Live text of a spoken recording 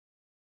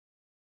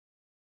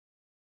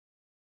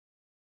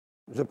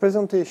The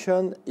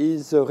presentation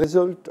is a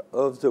result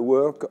of the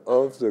work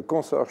of the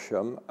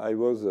consortium. I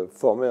was a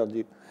former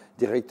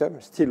director,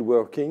 still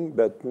working,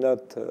 but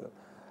not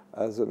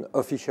as an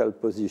official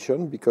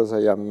position because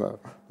I am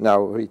now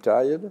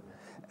retired.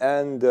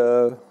 And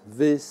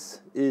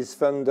this is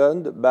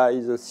funded by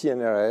the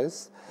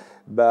CNRS,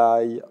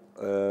 by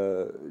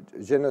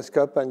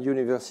Génétique and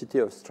University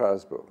of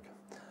Strasbourg.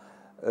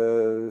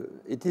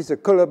 It is a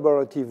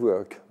collaborative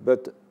work,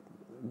 but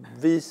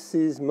this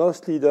is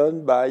mostly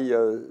done by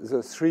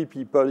the 3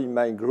 people in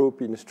my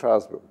group in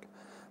Strasbourg.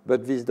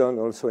 But this is done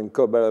also in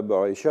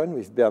collaboration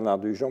with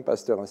Bernard Dujon,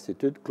 Pasteur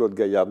Institute, Claude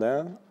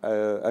Gaillardin,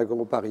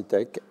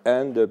 AgroParisTech,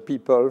 and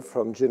people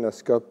from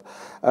Génétique,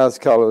 as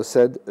Carlos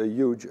said, a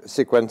huge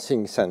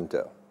sequencing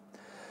center.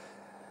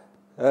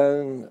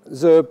 And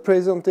the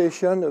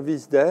presentation of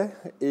this day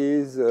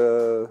is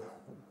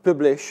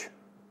published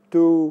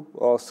 2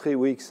 or 3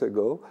 weeks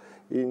ago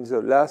in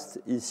the last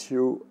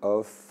issue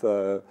of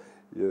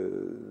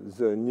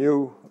the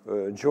new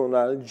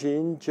journal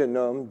Gene,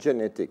 Genome,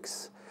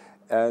 Genetics.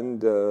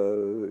 And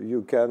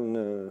you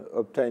can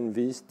obtain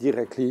this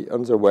directly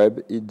on the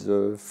web. It's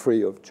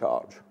free of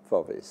charge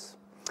for this.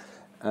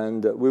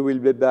 And we will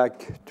be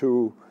back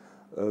to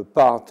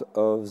part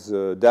of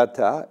the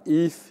data.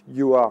 If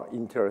you are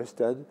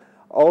interested,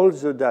 all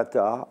the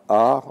data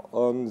are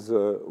on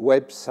the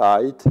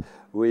website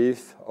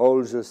with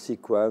all the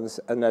sequence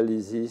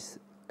analysis,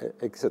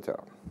 etc.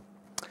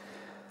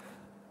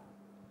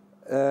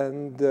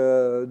 And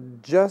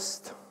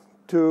just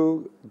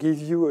to give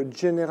you a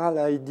general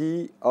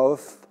idea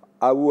of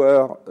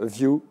our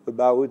view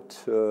about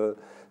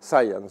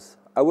science.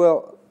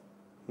 Our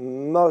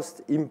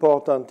most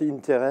important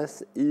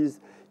interest is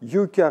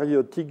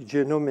eukaryotic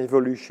genome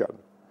evolution.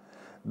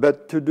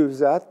 But to do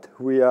that,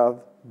 we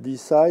have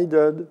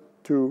decided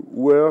to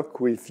work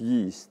with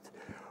yeast.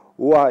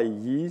 Why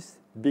yeast?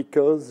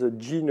 Because the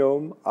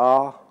genome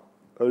are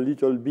a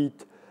little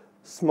bit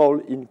small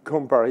in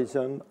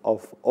comparison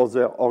of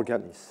other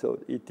organisms. So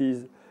it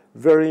is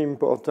very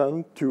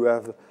important to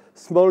have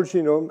small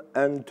genome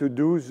and to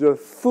do the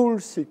full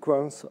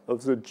sequence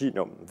of the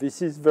genome.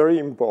 This is very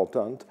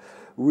important.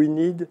 We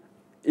need,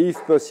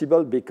 if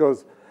possible,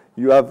 because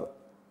you have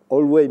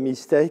always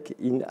mistake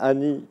in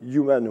any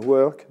human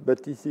work,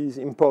 but it is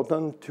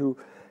important to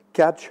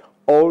catch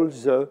all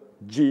the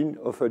gene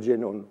of a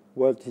genome,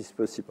 what is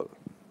possible.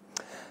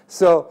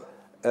 So,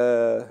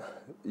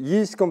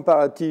 yeast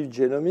comparative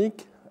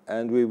genomic,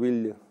 and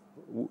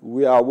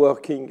we are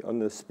working on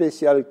a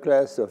special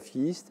class of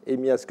yeast,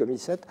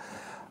 Hémiascomycètes.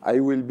 I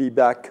will be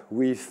back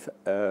with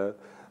a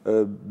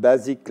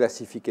basic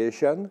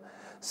classification.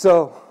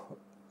 So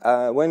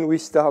when we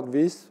start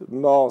this,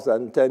 more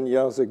than 10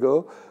 years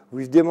ago,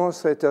 we've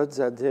demonstrated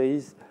that there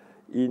is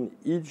in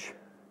each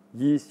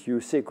yeast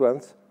you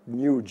sequence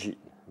new gene.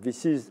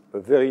 This is a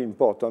very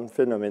important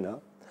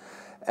phenomenon.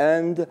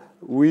 And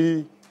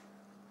we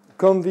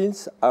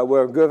convince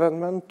our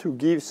government to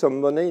give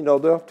some money in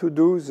order to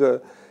do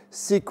the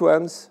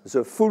sequence,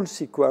 the full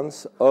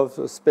sequence of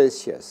the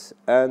species.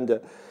 And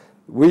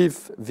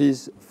with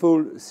this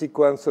full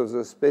sequence of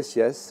the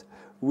species,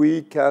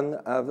 we can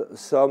have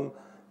some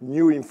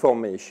new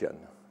information.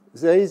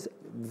 There is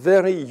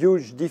very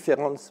huge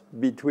difference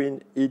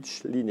between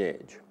each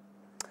lineage.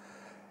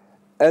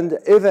 And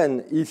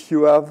even if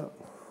you have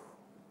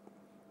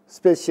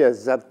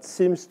species that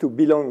seems to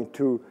belong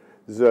to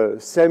the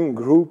same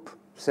group,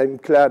 same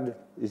clade,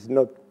 is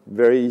not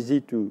very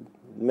easy to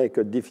make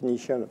a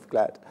definition of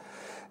clade.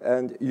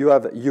 And you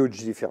have a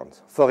huge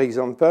difference. For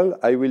example,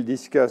 I will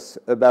discuss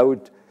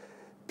about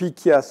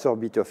Pichia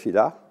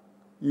sorbitophila.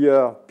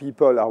 Here,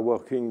 people are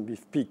working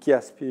with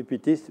Pichia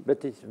spipitis,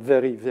 but it's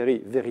very, very,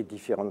 very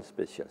different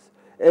species,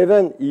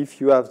 even if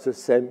you have the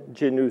same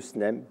genus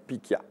name,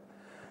 Pichia.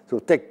 So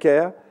take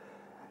care.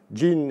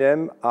 Gene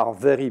names are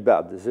very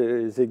bad.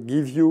 They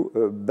give you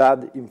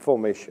bad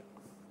information.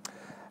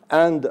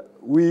 And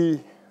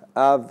we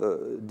have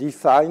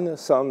defined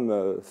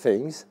some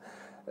things,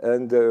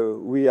 and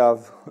we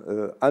have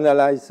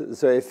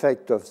analyzed the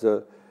effect of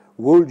the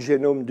whole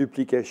genome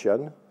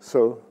duplication.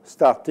 So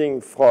starting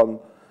from,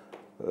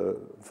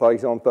 for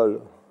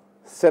example,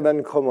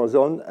 7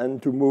 chromosomes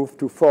and to move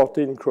to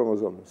 14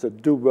 chromosomes, the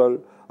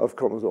double of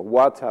chromosomes.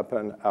 What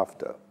happened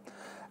after?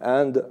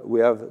 And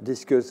we have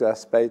discussed the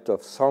aspect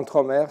of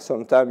centromere.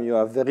 Sometimes you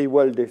have very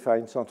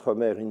well-defined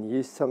centromere in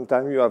yeast.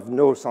 Sometimes you have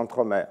no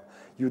centromere.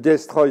 You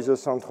destroy the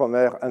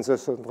centromere, and the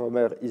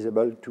centromere is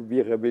able to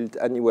be rebuilt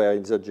anywhere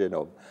in the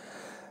genome.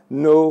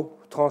 No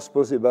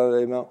transposable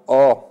element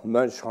or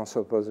much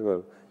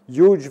transposable.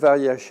 Huge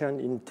variation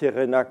in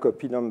Terena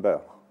copy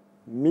number.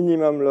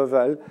 Minimum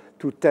level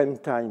to 10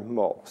 times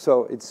more.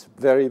 So it's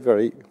very,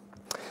 very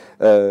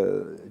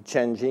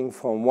changing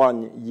from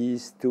one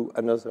yeast to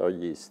another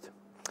yeast.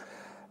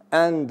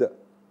 And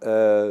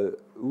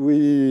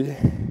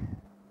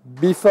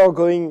before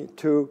going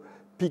to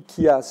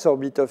Pichia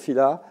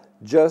sorbitophila,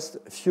 just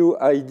a few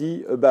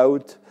ideas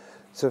about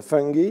the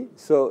fungi.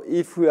 So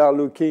if we are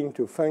looking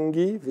to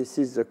fungi, this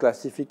is the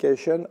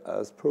classification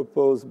as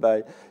proposed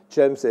by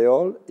James et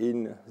al.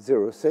 In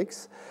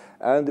 06.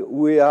 And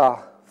we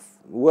are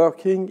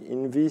working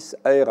in this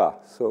era.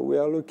 So we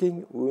are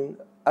looking in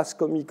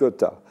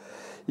Ascomycota.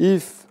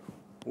 If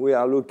we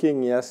are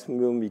looking in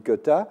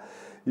Ascomycota,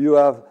 you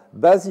have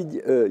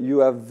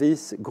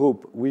this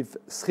group with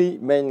 3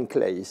 main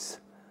clades: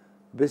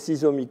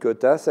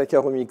 Besizomycota,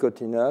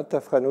 Saccharomycotina,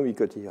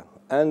 Tafranomycotina.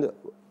 And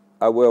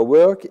our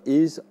work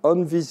is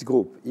on this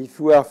group. If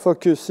we are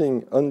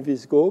focusing on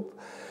this group,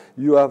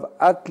 you have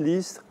at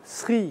least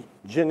 3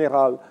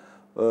 general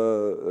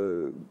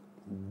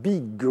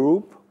big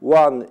group.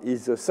 One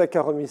is the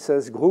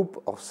Saccharomyces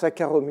group or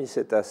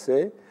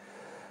Saccharomycetaceae.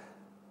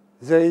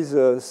 There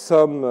is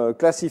some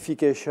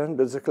classification,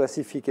 but the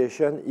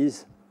classification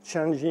is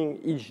changing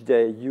each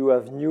day. You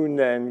have new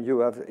name.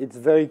 It's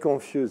very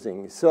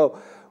confusing. So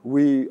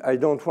I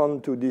don't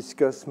want to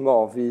discuss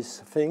more of these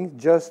things.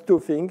 Just 2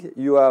 things.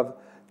 You have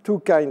 2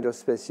 kinds of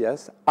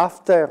species.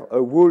 After a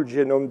whole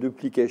genome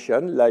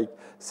duplication, like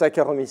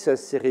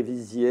Saccharomyces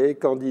cerevisiae,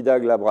 Candida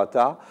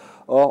glabrata,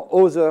 or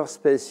other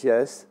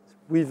species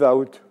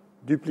without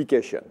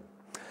duplication.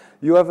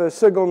 You have a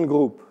second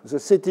group, the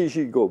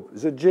CTG group.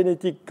 The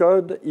genetic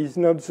code is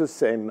not the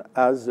same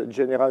as the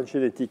general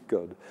genetic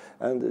code.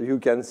 And you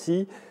can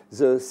see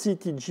the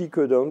CTG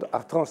codons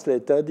are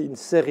translated in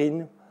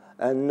serine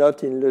and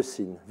not in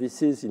leucine.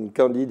 This is in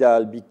Candida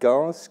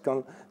albicans,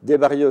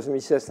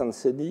 Debariosmyces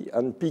anseni,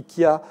 and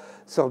Pichia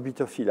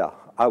sorbitophila,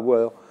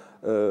 our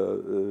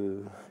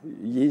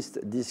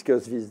yeast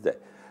discussed this day.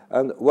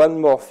 And one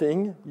more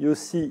thing, you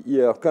see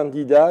here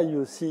Candida,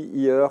 you see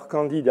here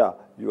Candida.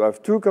 You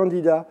have 2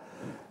 Candida.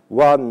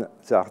 One,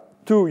 there are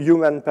 2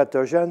 human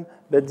pathogens,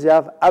 but they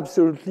have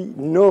absolutely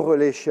no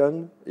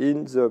relation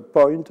in the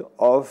point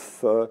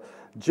of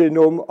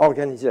genome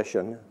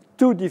organization.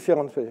 2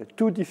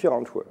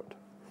 different words.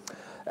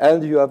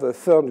 And you have a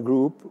third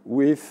group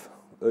with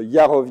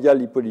Yarovia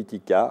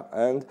lipolytica,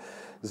 and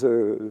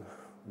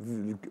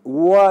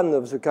one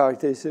of the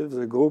characteristics of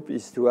the group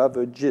is to have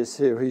a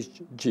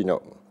GC-rich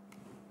genome.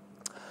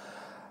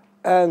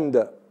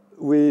 And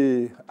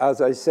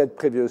as I said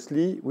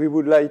previously, we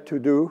would like to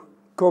do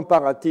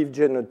comparative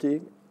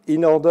genetic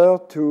in order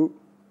to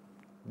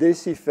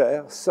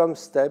decipher some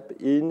step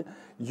in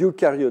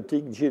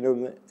eukaryotic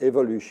genome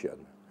evolution.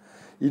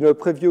 In a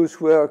previous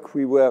work,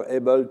 we were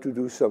able to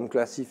do some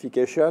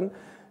classification.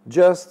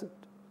 Just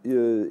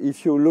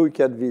if you look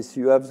at this,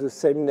 you have the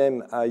same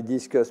name I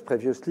discussed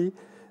previously.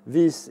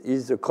 This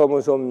is the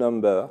chromosome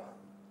number.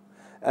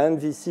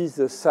 And this is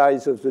the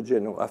size of the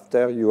genome.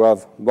 After you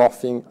have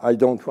morphing, I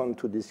don't want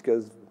to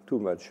discuss too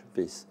much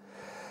this.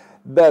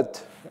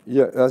 But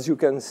as you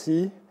can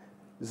see,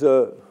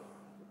 the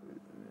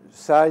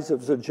size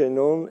of the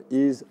genome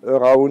is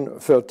around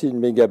 13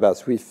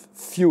 megabases, with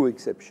few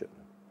exceptions.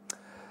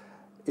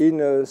 In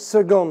a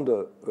second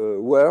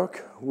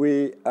work,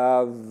 we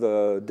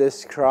have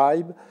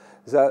described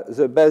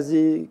the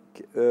basic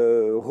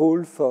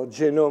rule for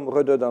genome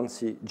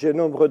redundancy.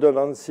 Genome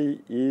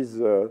redundancy is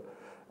a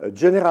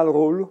general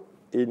rule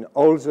in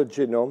all the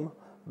genome,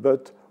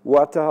 but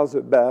what are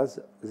the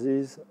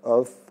bases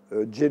of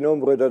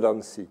genome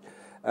redundancy?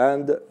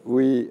 And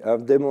we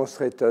have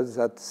demonstrated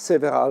that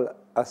several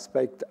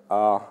aspects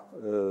are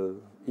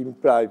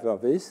implied by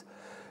this.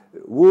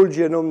 Whole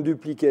genome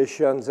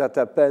duplications that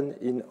happen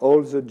in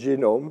all the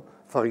genome.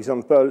 For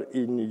example,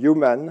 in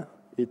human,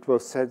 it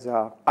was said there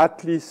are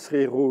at least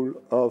 3 rules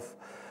of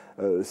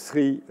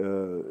 3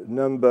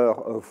 number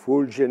of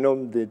whole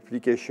genome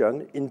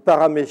duplication. In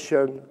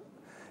paramecian,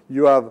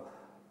 you have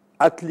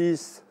at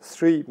least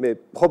 3, maybe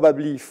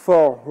probably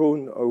 4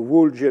 rules of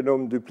whole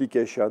genome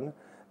duplication,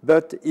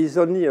 but is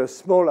only a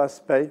small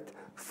aspect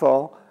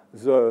for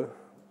the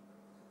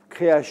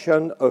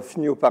creation of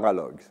new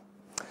paralogs.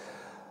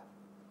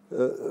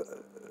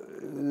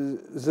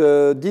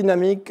 The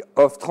dynamic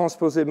of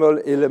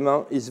transposomal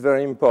element is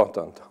very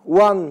important.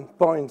 One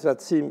point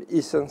that seems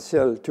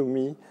essential to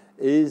me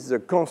is the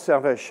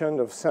conservation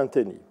of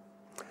synteny.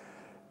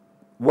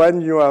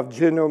 When you have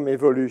genome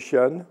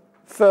evolution,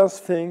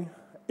 first thing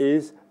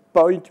is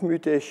point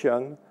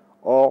mutation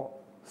or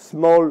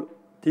small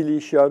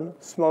deletion,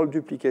 small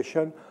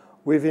duplication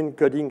within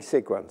coding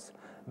sequence.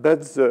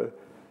 But the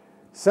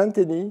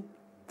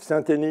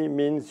synteny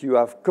means you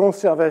have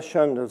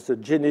conservation of the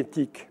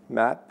genetic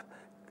map.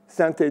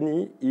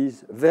 Synteny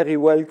is very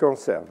well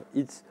conserved.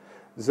 It's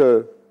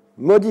the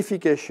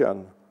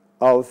modification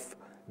of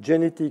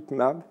genetic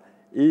map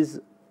is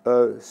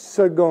a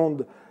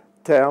second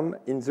term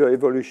in the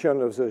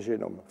evolution of the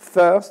genome.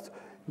 First,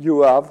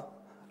 you have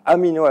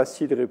amino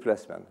acid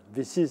replacement.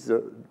 This is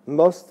the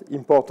most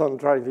important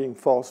driving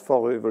force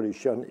for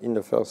evolution in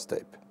the first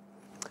step.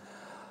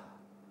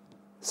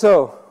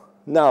 So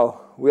now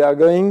we are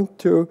going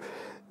to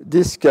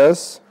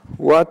discuss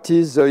what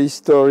is the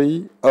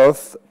history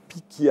of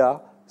Pichia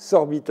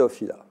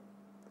sorbitophila.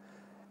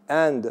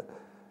 And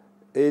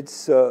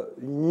it's a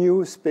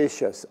new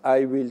species.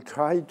 I will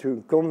try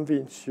to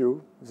convince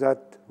you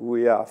that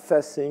we are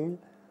facing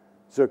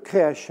the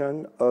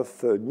creation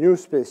of a new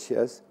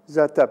species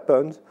that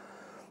happened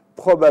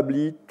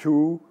probably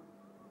 2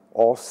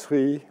 or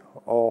 3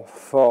 or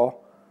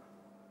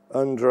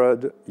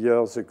 400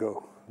 years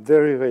ago,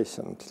 very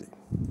recently.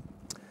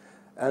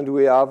 And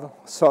we have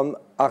some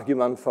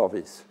argument for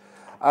this.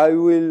 I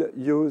will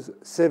use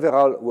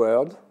several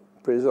words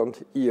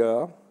present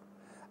here.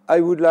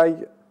 I would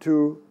like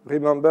to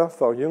remember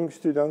for young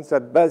students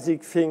that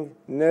basic thing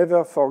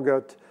never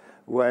forget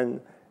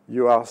when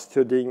you are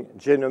studying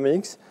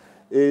genomics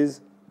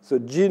is the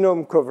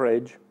genome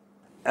coverage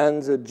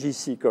and the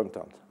GC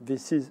content.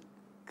 This is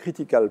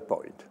critical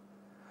point.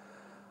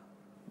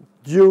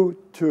 Due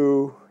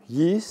to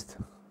yeast,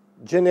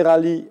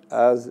 generally,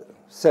 as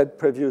said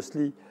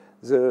previously,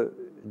 the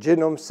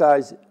genome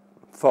size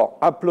for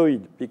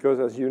haploid, because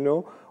as you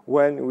know,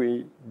 when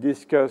we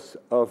discuss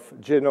of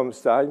genome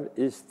size,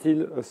 is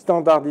still a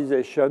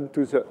standardization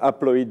to the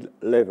haploid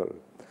level.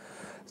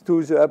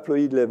 To the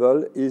haploid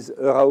level is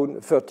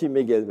around 30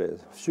 megabase,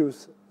 few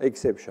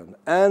exceptions.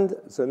 And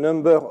the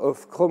number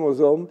of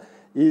chromosomes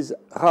is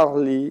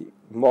hardly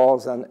more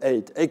than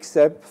 8,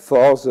 except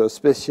for the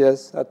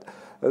species that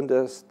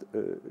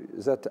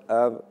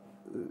are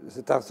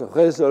the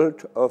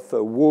result of a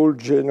whole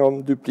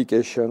genome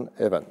duplication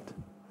event.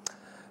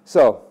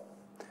 So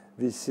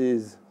this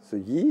is the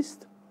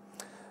yeast.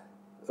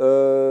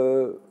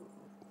 A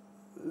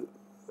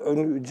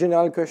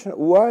general question,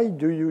 why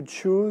do you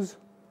choose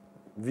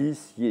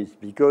this yeast?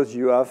 Because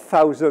you have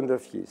thousands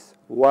of yeasts.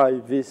 Why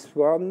this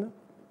one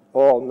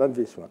or not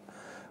this one?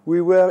 We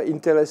were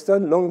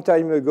interested long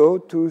time ago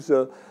to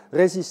the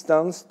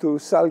resistance to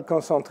salt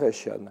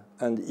concentration.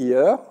 And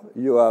here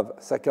you have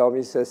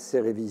Saccharomyces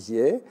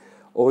cerevisiae,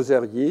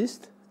 other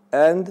yeast,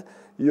 and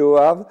you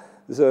have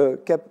the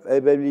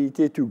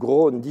capability to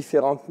grow in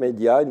different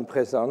media in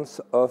presence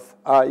of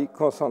high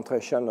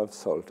concentration of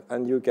salt.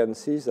 And you can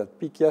see that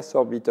Pichia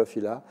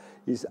sorbitophila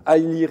is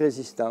highly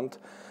resistant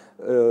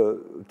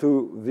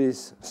to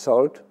this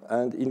salt.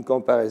 And in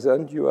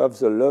comparison, you have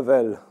the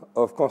level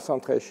of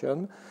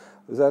concentration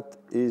that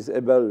is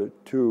able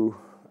to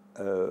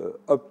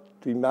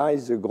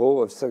optimize the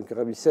growth of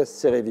Saccharomyces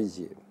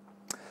cerevisiae.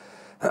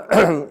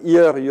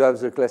 Here you have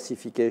the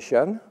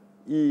classification.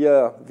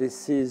 Here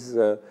this is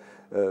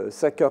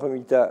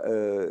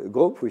Saccharomyces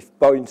group with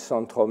point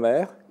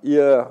centromere.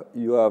 Here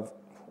you have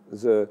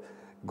the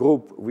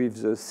group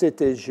with the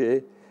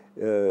CTG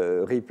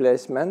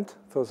replacement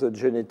for the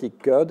genetic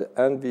code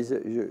and with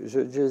the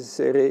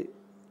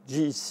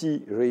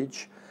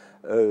GC-rich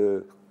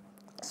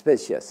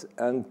species.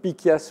 And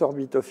Pichia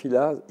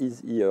sorbitophila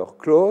is here,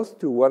 close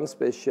to one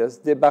species,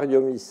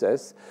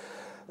 Debaryomyces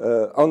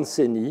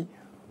anseni,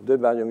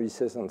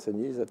 Debaryomyces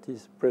anseni, that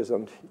is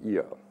present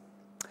here.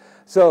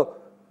 So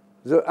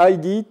the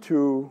idea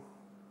to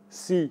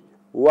see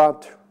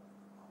what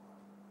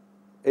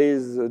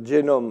is the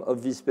genome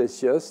of this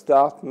species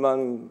started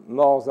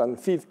more than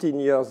 15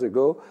 years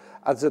ago.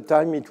 At the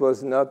time, it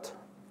was not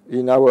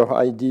in our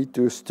idea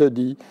to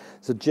study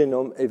the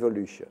genome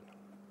evolution.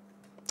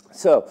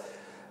 So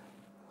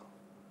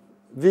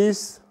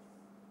this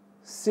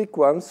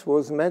sequence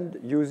was made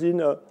using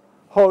a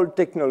old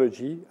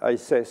technology. I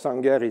say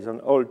Sanger is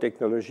an old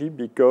technology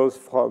because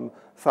from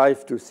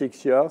 5 to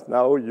 6 years,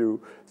 now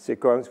you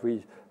sequence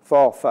with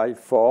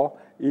 454,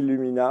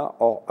 Illumina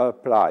or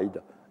applied.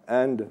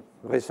 And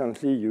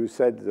recently you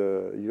said,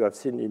 you have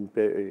seen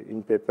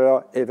in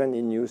paper, even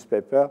in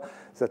newspaper,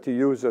 that you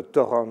use a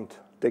torrent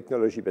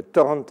technology. But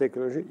torrent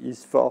technology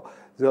is for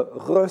the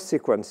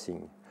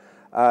resequencing.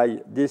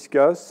 I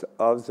discuss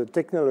of the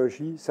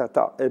technologies that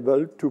are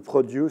able to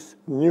produce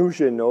new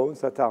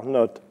genomes that are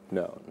not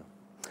known.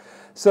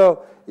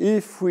 So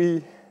if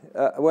we,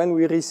 when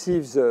we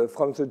receive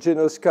from the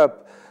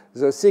Genoscope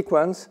the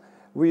sequence,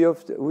 we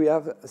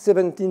have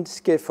 17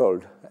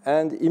 scaffolds.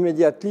 And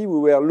immediately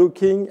we were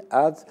looking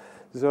at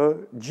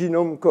the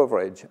genome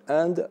coverage.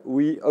 And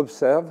we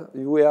observe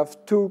we have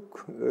two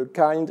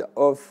kinds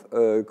of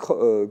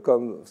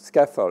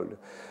scaffold.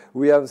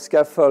 We have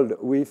scaffold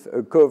with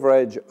a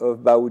coverage of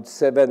about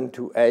 7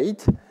 to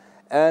 8.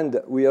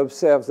 And we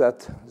observe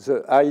that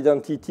the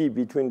identity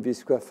between this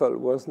scaffold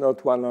was not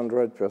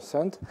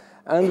 100%.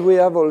 And we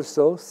have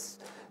also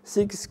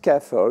 6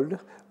 scaffolds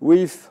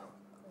with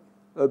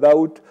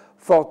about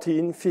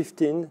 14,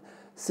 15,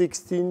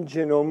 16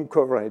 genome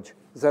coverage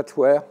that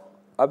were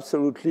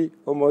absolutely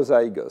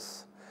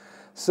homozygous.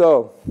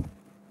 So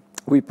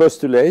we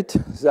postulate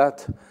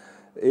that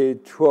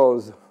it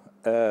was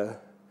a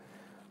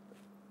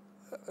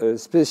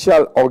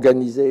special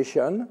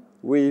organization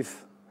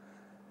with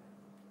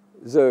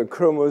the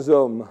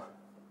chromosome.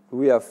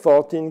 We have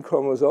 14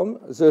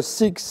 chromosomes. The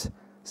 6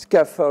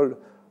 scaffold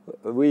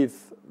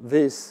with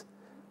this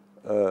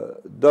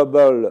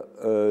double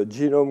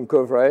genome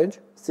coverage,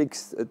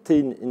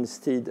 16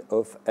 instead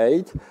of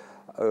 8,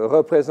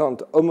 represent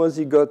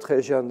homozygote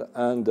region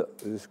and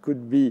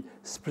could be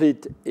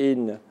split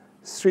in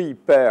 3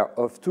 pairs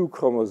of 2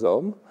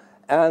 chromosomes,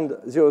 and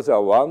the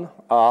other one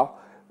are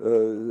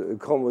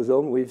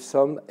chromosomes with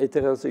some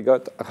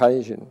heterozygote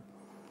region.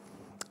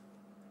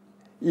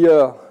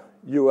 Here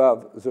you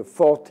have the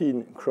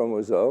 14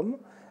 chromosome,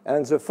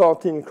 and the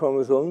 14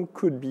 chromosome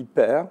could be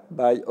paired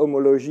by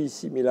homology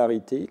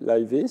similarity,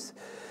 like this.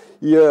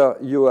 Here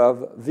you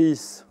have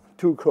these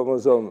 2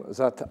 chromosomes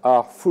that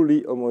are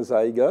fully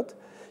homozygote.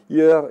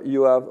 Here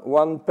you have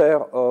one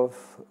pair of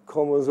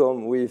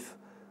chromosomes with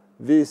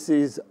this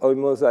is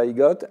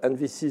homozygote and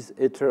this is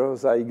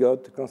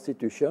heterozygote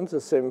constitution, the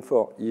same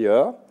for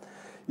here.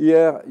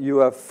 Here you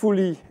have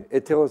fully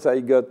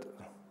heterozygote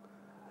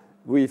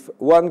with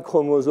 1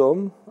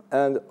 chromosome,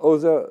 and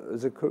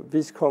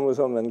this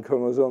chromosome and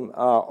chromosome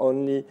are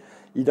only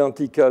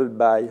identical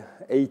by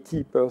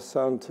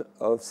 80%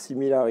 of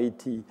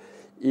similarity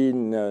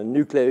in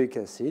nucleic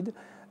acid.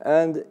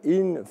 And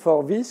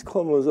for this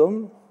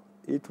chromosome,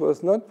 it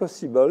was not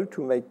possible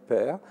to make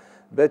pair,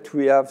 but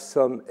we have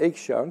some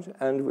exchange,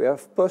 and we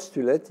have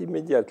postulated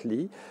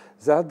immediately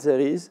that there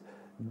is,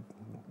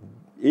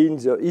 in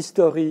the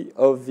history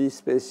of this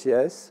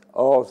species,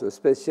 or the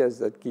species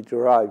that give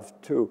rise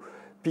to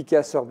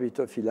Pichia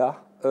sorbitophila,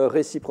 a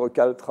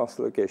reciprocal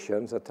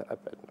translocation that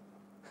happened.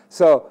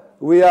 So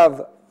we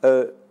have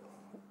the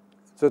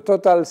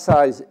total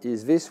size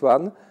is this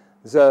one.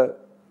 The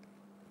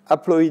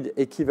haploid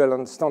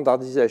equivalent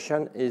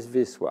standardization is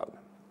this one.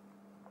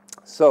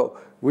 So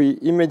we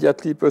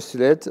immediately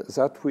postulate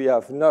that we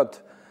have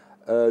not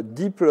a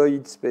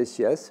diploid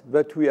species,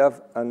 but we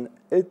have an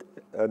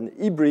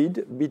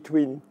hybrid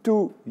between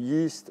 2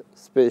 yeast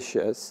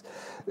species,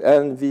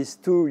 and these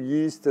 2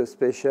 yeast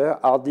species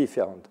are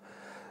different.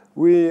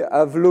 We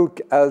have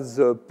looked at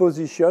the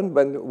position.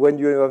 When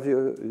you have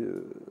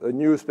a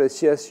new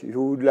species,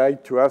 you would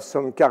like to have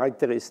some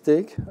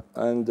characteristic.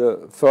 And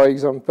for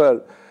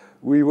example,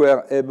 we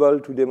were able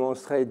to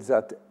demonstrate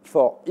that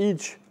for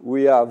each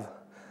we have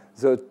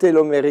the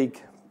telomeric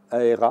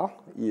era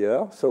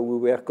here, so we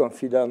were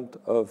confident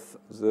of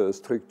the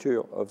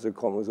structure of the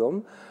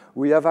chromosome.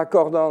 We have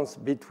accordance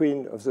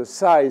between the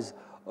size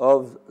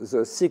of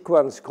the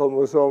sequence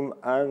chromosome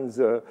and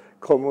the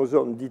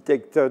chromosome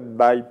detected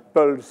by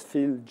pulse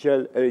field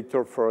gel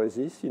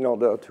electrophoresis in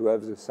order to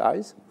have the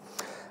size.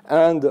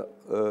 And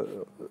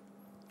the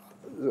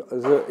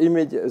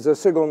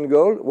second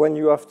goal, when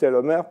you have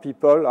telomere,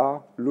 people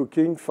are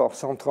looking for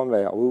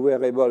centromere. We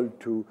were able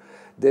to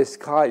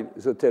describe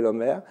the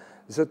telomere.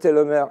 The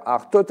telomere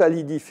are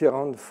totally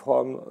different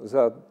from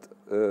that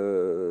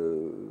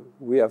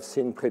we have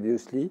seen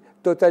previously,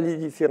 totally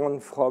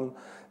different from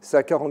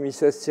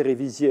Saccharomyces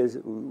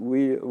cerevisiae,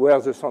 where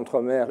the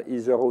centromere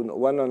is around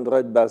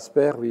 100 base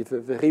pair with a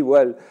very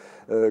well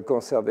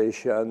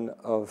conservation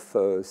of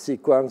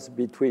sequence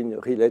between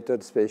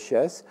related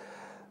species.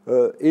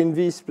 In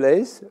this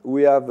place,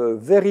 we have a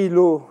very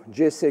low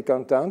GC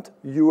content.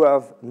 You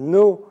have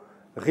no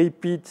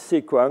repeat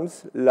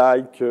sequence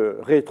like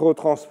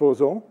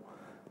retrotransposon.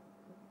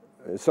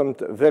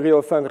 Very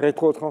often,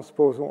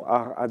 retrotransposons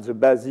are at the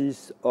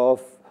basis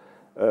of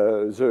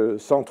the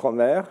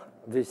centromere.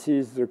 This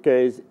is the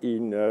case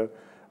in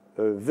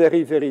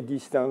very, very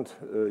distant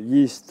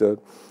yeast,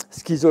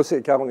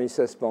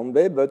 Schizosaccharomyces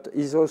pombe, but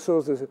is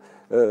also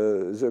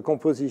the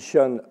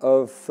composition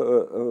of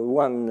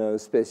one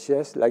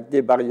species like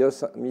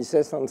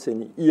Debariosmyces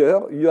anseni.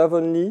 Here, you have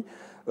only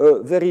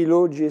a very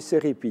low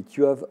GC repeat.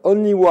 You have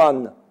only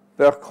 1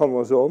 per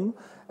chromosome.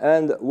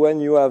 And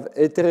when you have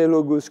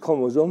heterologous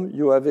chromosome,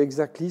 you have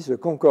exactly the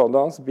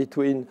concordance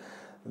between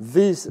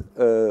this,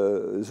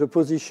 the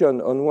position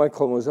on one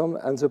chromosome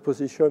and the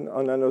position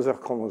on another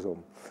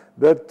chromosome.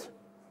 But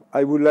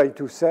I would like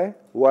to say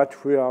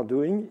what we are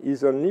doing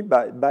is only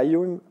by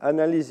biome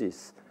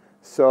analysis.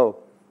 So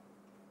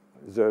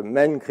the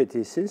main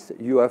criticism,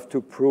 you have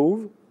to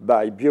prove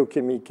by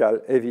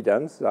biochemical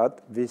evidence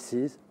that this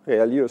is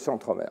really a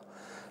centromere.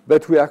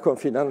 But we are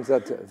confident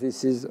that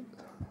this is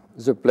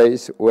the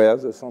place where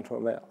the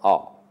centromere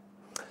are.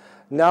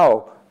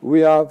 Now, we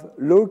have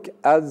looked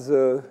at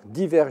the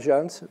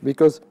divergence,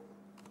 because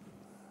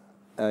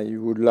I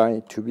would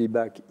like to be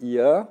back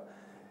here.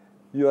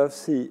 You have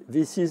seen,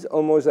 this is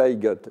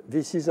homozygote.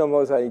 This is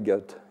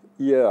homozygote.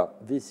 Here,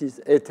 this is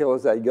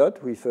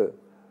heterozygote with a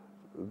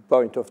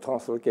point of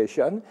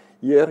translocation.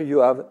 Here, you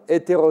have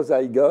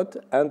heterozygote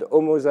and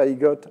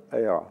homozygote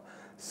era.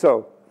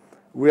 So,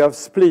 we have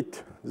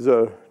split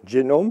the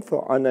genome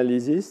for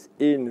analysis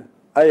in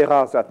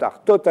eras that are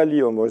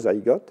totally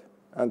homozygote,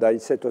 and I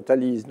say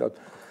totally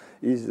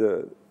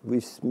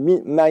with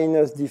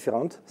minus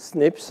different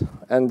SNPs,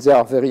 and they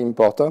are very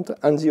important,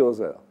 and the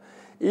other.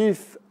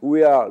 If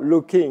we are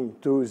looking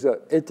to the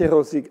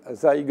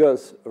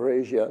heterozygous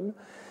region,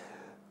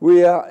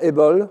 we are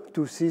able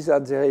to see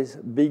that there is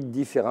big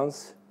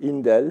difference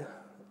in the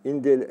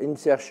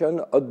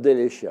insertion or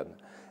deletion.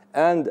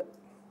 And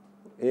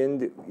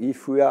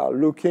if we are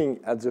looking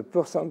at the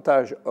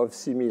percentage of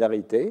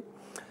similarity,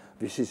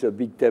 this is a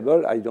big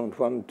table. I don't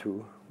want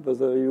to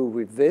bother you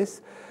with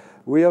this.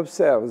 We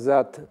observe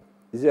that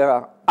there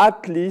are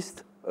at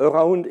least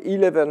around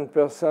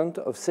 11%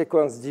 of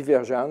sequence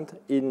divergent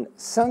in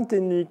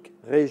synthetic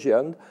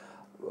region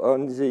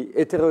on the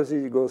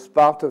heterozygous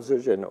part of the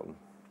genome.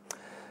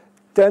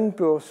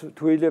 10%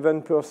 to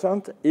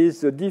 11%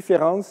 is the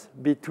difference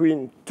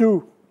between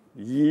two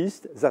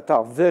yeasts that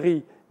are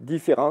very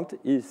different,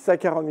 is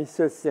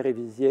Saccharomyces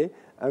cerevisiae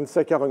and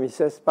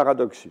Saccharomyces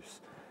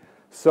paradoxus.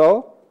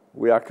 So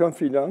we are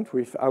confident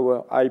with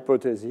our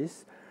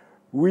hypothesis.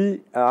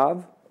 We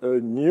have a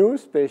new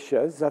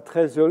species that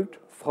result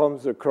from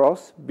the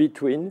cross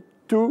between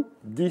two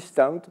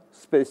distant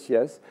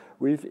species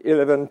with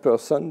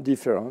 11%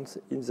 difference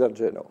in the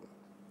genome.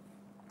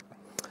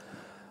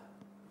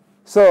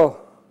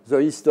 So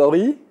the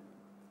history,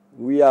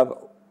 we have,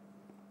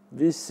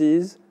 this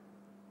is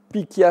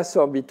Pichia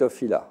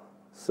sorbitophila.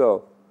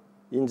 So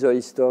in the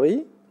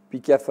history,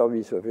 Pichia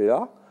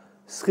sorbitophila,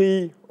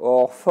 300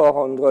 or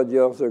 400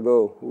 years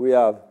ago, we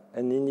have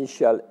an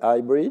initial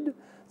hybrid.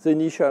 The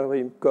initial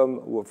hybrid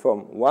comes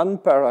from one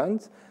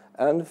parent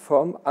and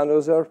from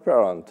another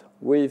parent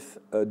with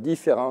a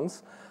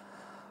difference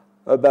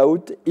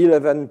about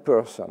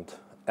 11%.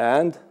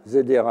 And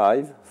they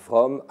derive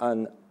from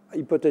an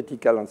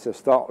hypothetical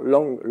ancestor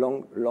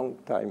long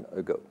time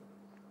ago.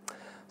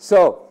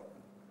 So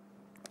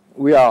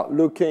we are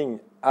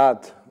looking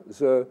at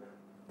the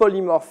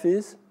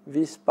polymorphism,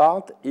 this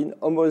part in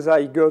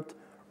homozygote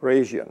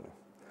region.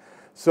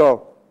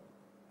 So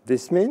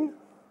this means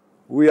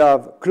we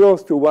have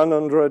close to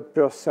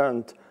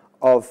 100%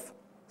 of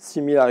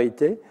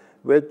similarity,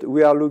 but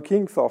we are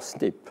looking for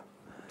SNP.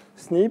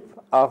 SNP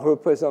are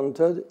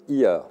represented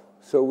here.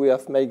 So we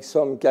have made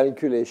some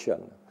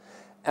calculation.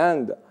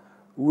 And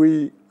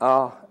we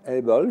are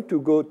able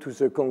to go to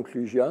the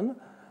conclusion,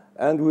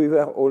 and we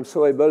were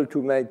also able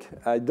to make,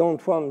 I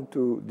don't want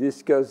to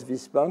discuss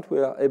this point, we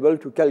are able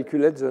to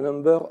calculate the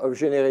number of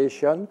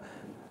generations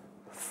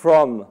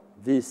from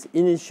this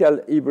initial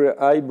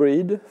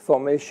hybrid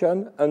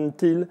formation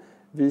until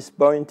this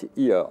point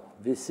here.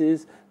 This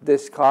is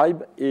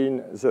described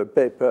in the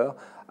paper.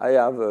 I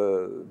have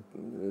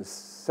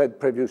said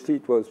previously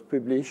it was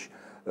published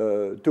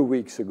 2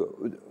 weeks ago.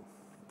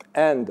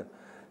 And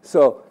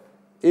so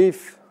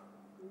if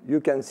you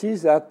can see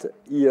that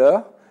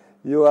here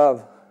you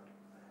have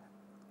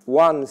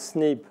one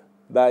SNP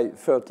by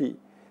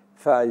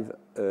 35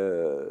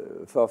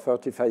 for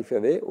 35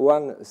 kV,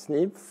 one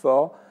SNP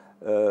for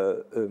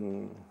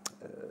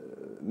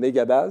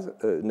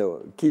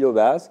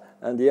kilobase,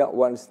 and here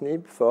one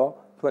SNP for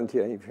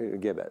 28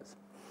 gigabase.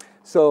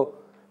 So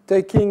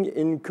taking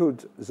in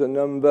account the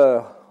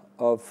number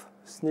of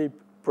SNP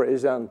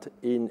present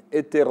in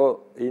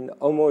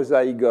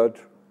homozygote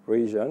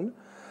region,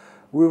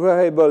 we were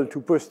able to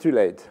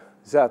postulate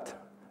that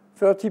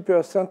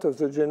 30% of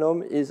the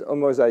genome is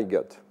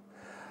homozygote.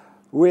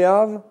 We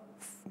have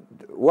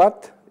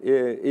what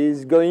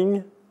is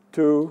going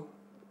to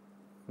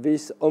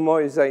this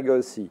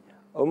homozygosy.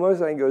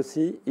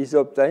 Homozygosy is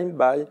obtained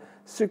by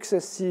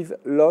successive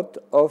lot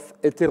of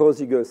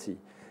heterozygosy.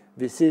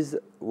 This is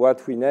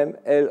what we name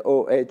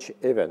LOH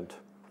event.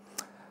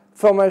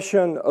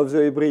 Formation of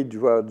the hybrid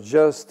was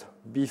just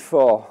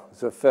before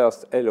the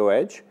first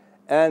LOH,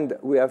 and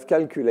we have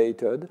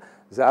calculated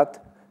that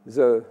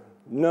the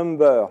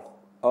number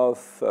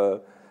of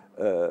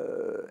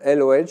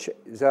LOH,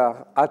 there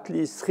are at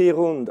least 3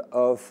 rounds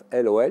of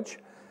LOH.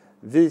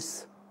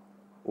 This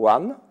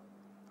one,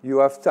 you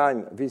have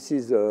time, this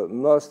is the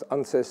most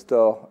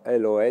ancestor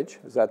LOH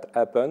that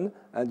happened,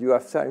 and you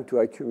have time to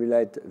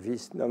accumulate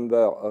this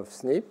number of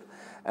SNP.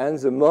 And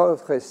the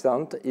most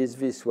recent is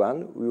this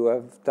one. We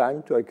have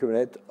time to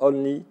accumulate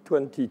only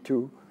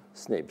 22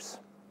 SNPs.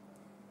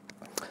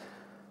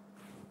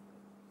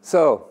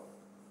 So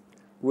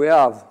we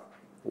have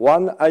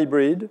one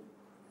hybrid,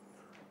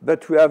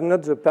 but we have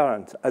not the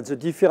parent. At the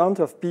difference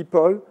of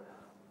people,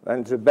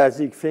 and the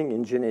basic thing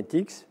in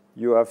genetics,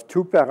 you have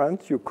 2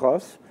 parents, you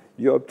cross,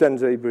 you obtain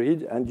the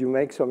hybrid, and you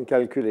make some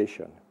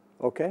calculation,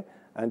 okay?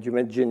 And you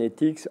make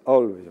genetics,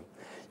 all of them.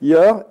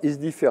 Here is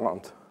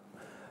different.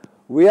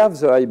 We have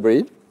the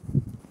hybrid,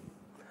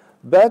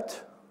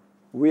 but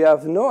we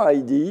have no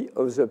idea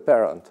of the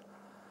parent.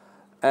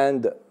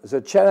 And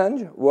the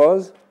challenge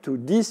was to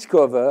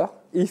discover,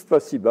 if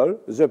possible,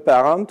 the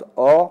parent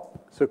or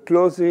the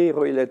closely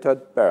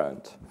related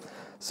parent.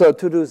 So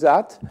to do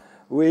that,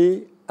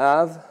 we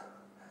have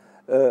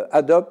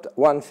adopt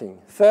one thing.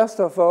 First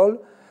of all,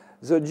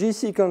 the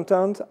GC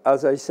content,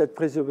 as I said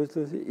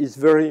previously, is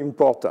very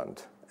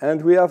important.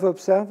 And we have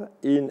observed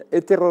in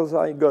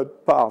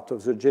heterozygote part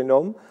of the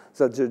genome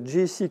that the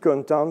GC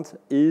content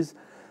is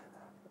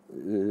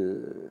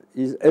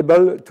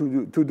able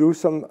to do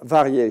some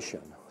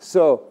variation.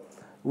 So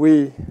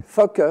we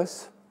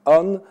focus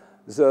on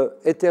the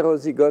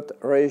heterozygote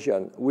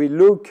region. We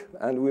look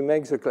and we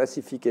make the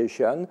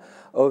classification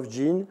of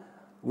genes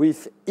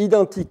with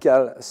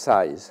identical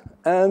size.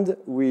 And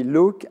we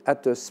look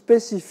at a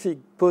specific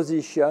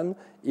position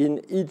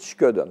in each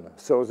codon.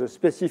 So the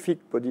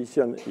specific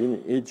position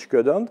in each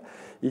codon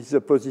is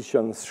the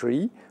position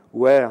 3,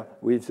 where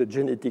with the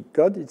genetic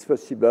code, it's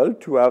possible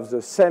to have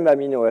the same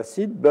amino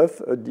acid,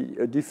 but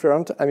a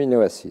different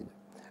amino acid.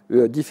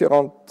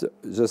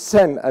 The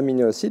same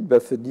amino acid,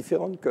 but a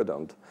different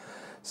codon.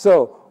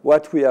 So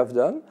what we have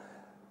done,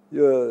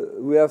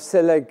 we have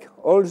select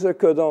all the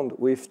codons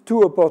with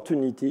 2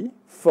 opportunities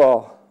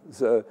for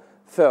the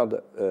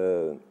third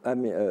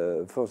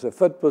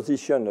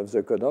position of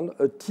the codon,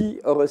 a T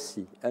or a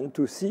C, and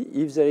to see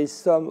if there is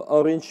some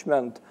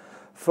arrangement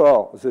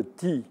for the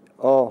T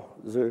or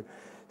the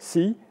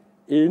C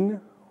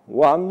in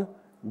one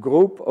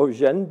group of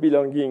genes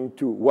belonging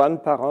to one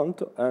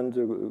parent and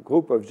the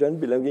group of genes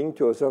belonging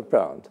to other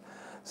parent.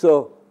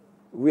 So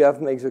we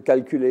have made the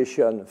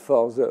calculation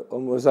for the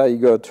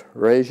homozygote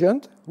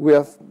region. We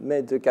have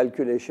made the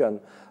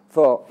calculation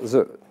for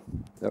the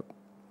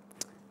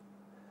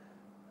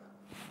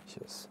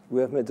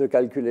we have made the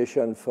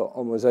calculation for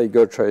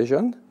homozygote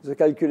region, the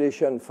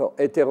calculation for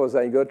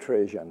heterozygote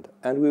region,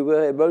 and we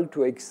were able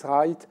to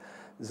extract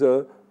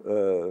the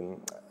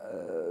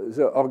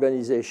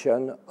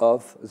organization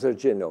of the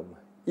genome.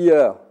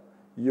 Here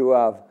you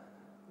have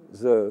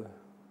the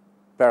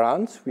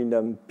parents, we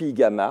name P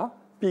gamma.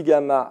 P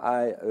gamma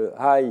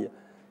high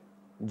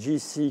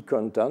GC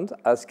content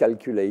as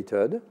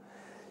calculated.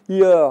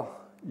 Here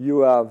you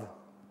have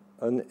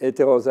an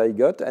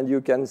heterozygote, and you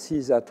can see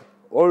that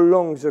all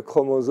along the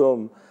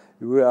chromosome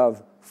you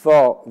have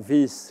for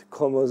this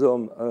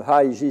chromosome a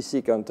high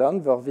GC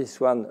content, for this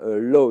one a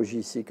low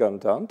GC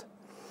content.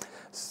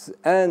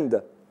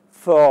 And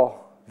for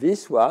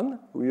this one,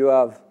 you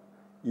have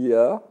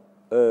here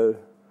a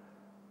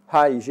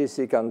high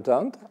GC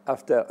content,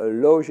 after a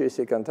low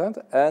GC content,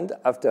 and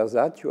after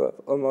that you have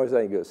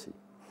homozygosy.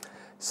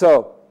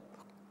 So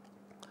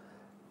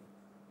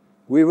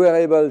we were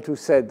able to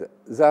say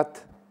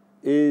that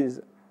is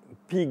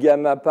P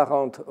gamma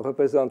parent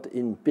represent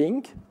in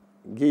pink,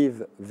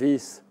 give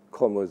this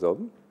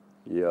chromosome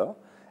here,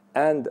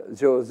 and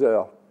the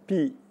other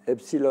P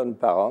epsilon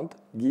parent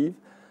give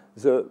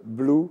the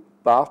blue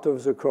part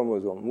of the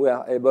chromosome. We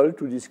are able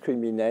to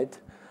discriminate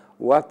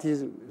what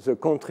is the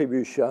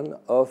contribution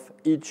of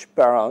each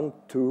parent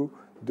to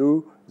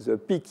do the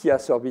Pichia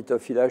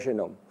sorbitophila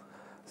genome.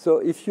 So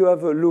if you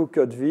have a look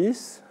at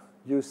this,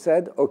 you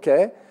said,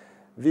 okay,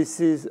 this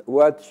is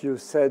what you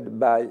said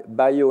by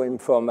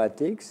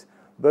bioinformatics,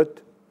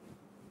 but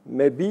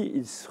maybe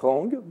it's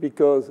wrong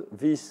because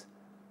this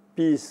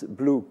piece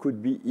blue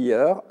could be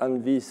here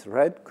and this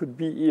red could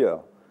be here.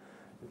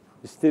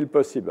 It's still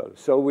possible.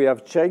 So we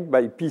have checked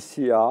by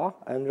PCR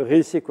and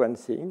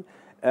resequencing,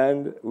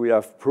 and we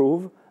have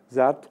proved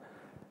that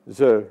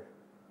the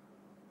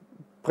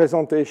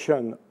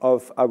presentation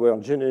of our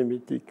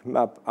genetic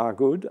map are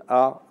good,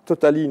 are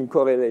totally in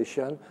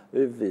correlation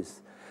with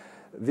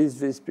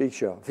this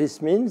picture.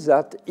 This means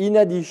that in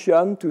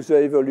addition to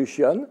the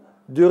evolution,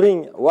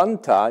 during one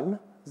time,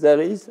 there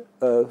is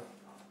a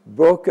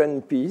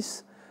broken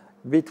piece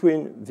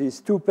between these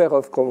 2 pairs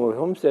of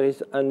chromosomes. There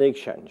is an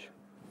exchange.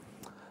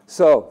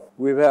 So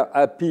we were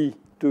happy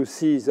to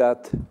see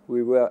that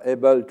we were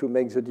able to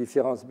make the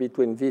difference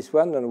between this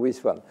one and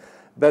this one.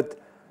 But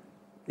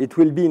it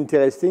will be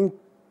interesting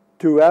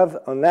to have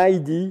an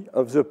ID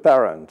of the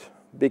parent,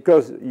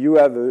 because you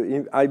have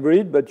a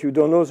hybrid, but you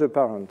don't know the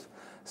parent.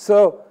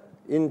 So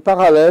in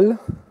parallel,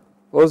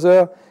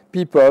 other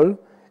people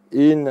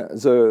in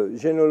the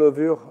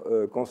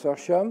Genolovure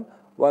consortium,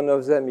 one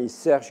of them is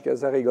Serge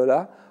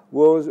Casarigola,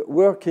 was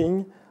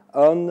working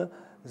on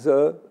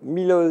the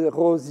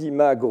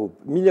Millerosima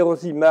group.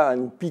 Millerosima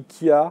and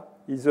Pichia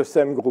is the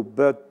same group,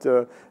 but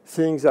the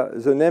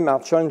name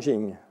are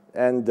changing,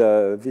 and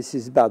this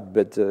is bad,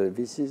 but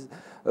this is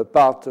a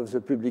part of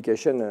the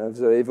publication, of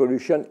the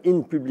evolution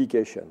in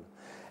publication.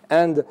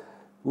 And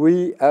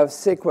we have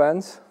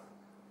sequenced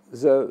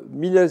the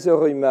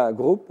Millerosima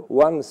group,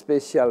 one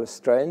special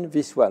strain,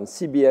 this one,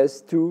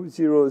 CBS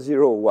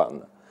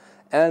 2001.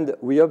 And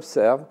we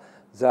observe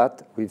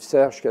that, with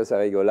Serge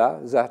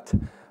Casarigola, that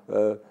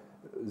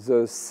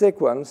the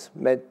sequence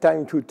made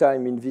time to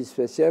time in this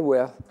species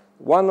were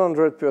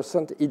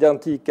 100%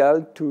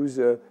 identical to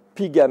the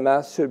P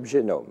gamma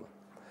subgenome.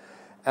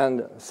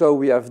 And so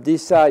we have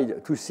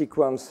decided to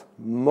sequence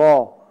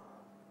more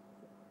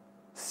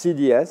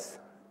CDS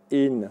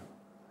in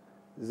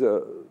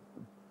the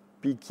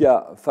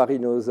Pichia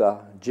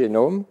farinosa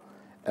genome,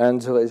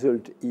 and the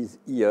result is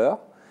here.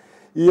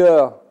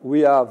 Here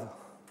we have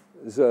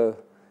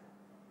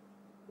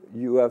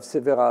you have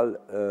several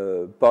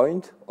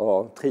points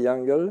or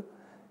triangle.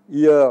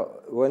 Here,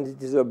 when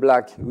it is a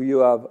black, you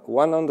have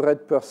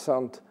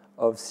 100%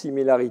 of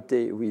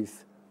similarity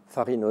with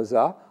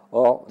farinosa,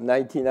 or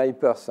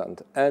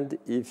 99%. And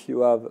if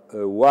you have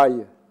a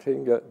Y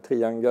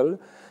triangle,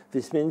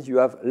 this means you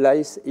have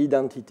less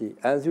identity.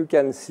 As you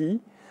can see,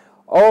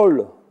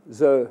 all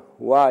the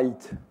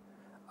white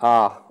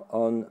are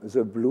on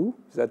the blue,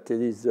 that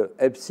is the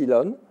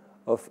epsilon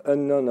of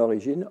unknown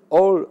origin.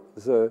 All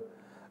the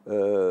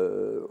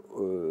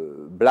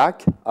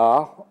black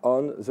are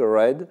on the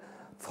red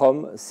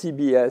from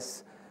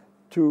CBS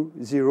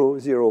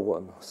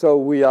 2001. So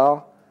we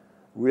have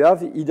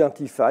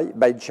identified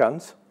by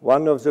chance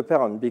one of the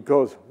parents,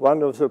 because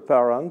one of the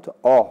parents,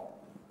 or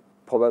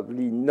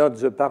probably not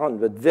the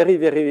parent, but very,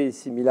 very, very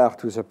similar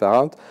to the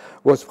parent,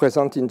 was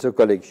present in the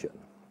collection.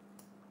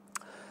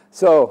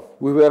 So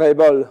we were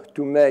able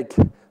to make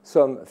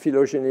some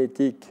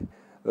phylogenetic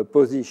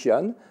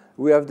position.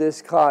 We have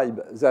described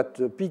that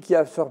the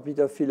Pichia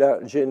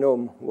sorbitophila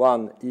genome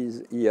 1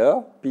 is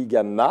here, P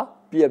gamma,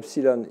 P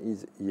epsilon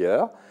is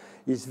here.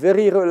 It's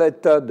very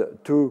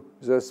related to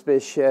the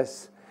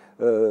species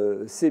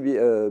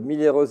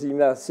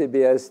Millerosima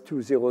CBS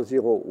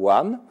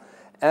 2001,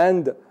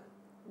 and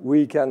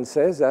we can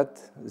say that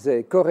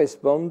they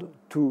correspond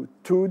to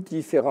two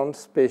different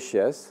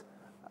species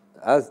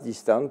as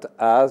distant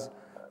as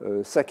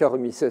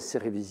Saccharomyces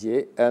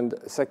cerevisiae and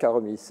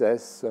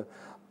Saccharomyces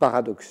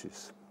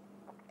paradoxus.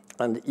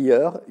 And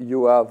here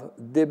you have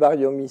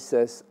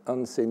Debaryomyces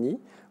anseni.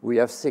 We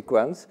have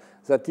sequence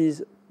that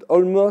is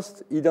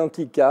almost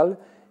identical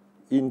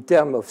in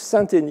terms of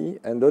centenary,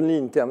 and only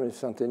in terms of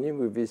centenary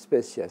with this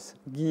species.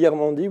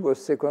 Guillermondi was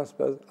sequenced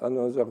by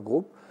another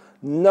group,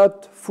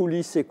 not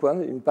fully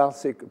sequenced,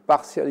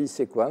 partially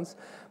sequenced,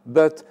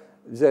 but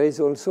there is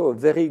also a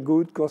very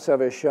good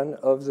conservation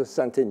of the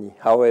centenary.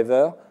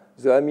 However,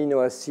 the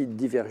amino acid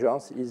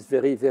divergence is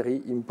very,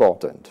 very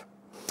important.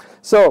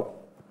 So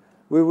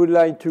we would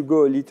like to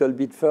go a little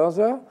bit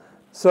further.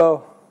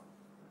 So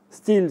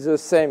still the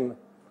same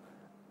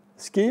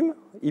scheme,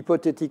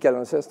 hypothetical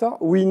ancestor.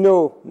 We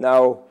know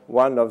now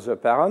one of the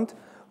parents.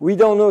 We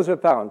don't know the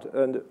parent,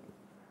 and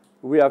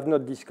we have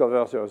not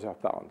discovered the other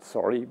parent.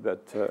 Sorry,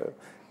 but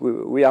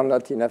we are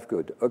not enough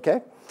good.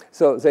 Okay?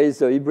 So there is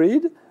the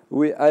hybrid.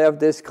 I have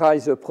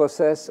described the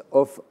process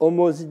of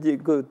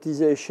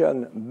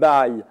homozygotization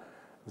by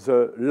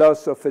the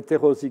loss of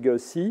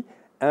heterozygosy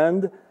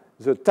and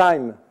the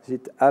time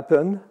it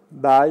happened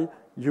by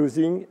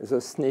using the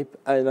SNP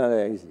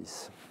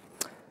analysis.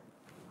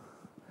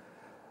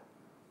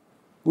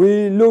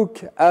 We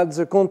look at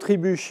the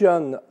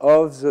contribution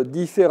of the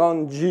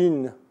different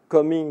genes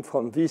coming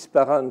from this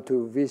parent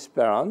to this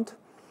parent.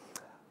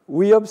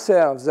 We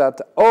observe that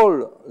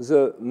all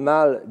the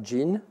male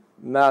gene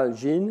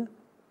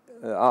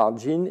are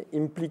genes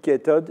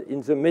implicated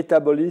in the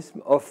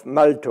metabolism of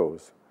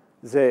maltose.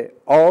 They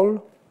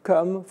all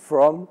come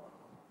from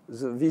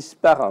this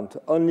parent,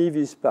 only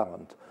this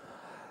parent.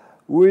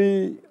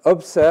 We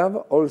observe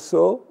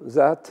also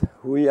that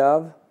we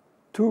have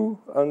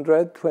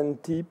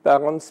 220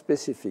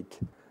 parent-specific.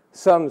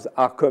 Some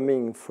are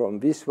coming from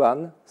this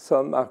one,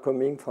 some are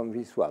coming from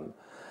this one.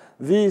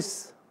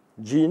 These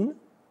genes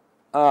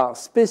are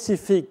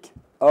specific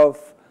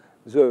of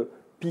the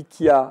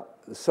Pichia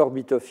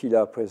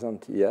sorbitophila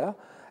present here,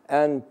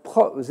 and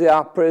they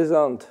are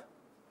present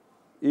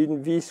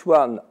in this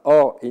one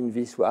or in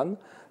this one.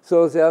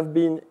 So they have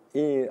been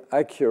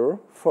occur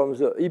from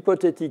the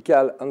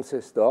hypothetical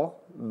ancestor,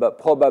 but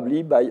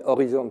probably by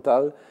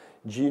horizontal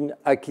gene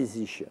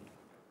acquisition.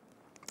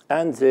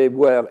 And they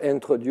were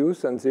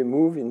introduced and they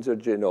move in the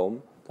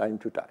genome time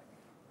to time.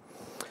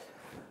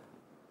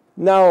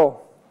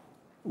 Now,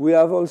 we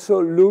have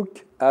also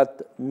looked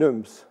at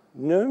NUMs.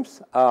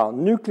 NUMs are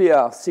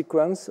nuclear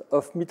sequence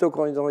of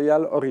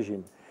mitochondrial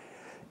origin.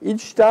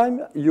 Each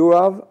time you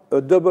have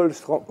a double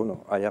strand, oh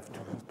no, I have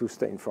to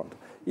stay in front.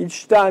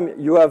 Each time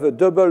you have a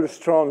double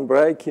strand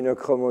break in a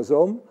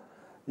chromosome,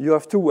 you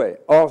have two ways.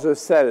 Or the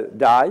cell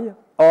die,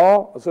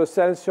 or the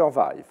cell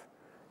survive.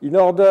 In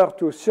order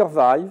to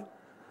survive,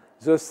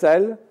 the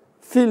cell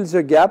fills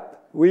the gap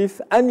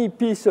with any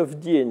piece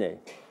of DNA.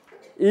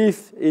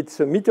 If it's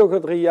a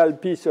mitochondrial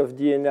piece of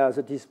DNA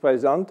that is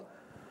present,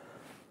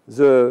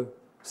 the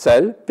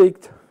cell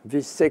picked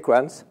this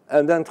sequence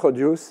and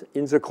introduced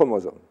in the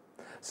chromosome.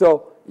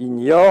 So in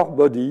your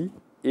body,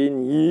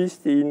 in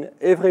yeast, in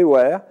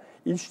everywhere,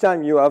 each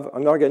time you have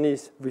an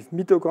organism with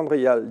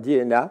mitochondrial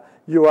DNA,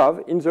 you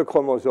have in the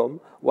chromosome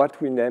what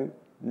we name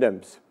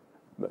NUMs.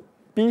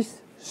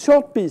 Piece,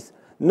 short piece,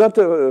 not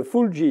a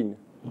full gene,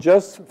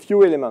 just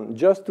few elements,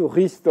 just to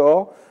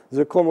restore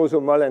the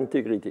chromosomal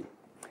integrity.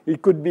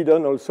 It could be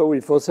done also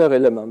with other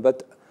elements.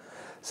 But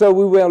so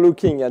we were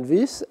looking at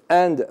this,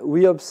 and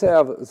we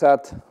observed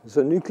that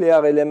the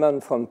nuclear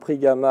element from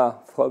pre-gamma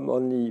from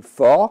only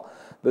 4,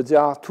 but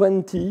there are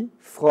 20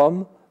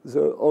 from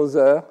the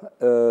other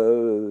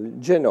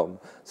genome.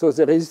 So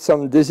there is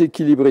some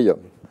disequilibrium.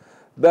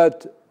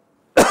 But,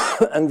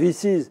 and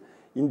this is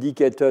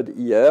indicated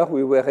here,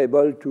 we were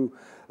able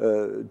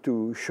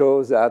to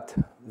show that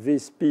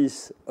this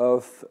piece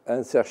of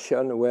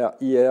insertion were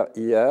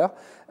here,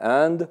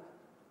 and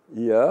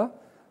here.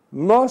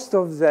 Most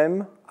of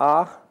them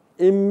are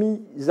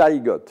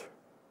hemizygote.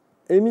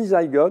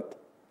 Hemizygote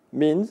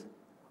means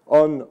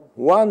on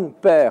one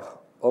pair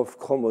of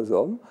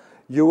chromosomes,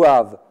 you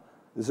have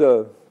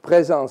the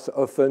presence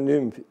of a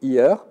NUM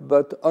here,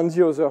 but on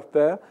the other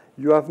pair,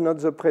 you have not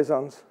the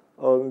presence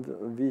of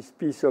this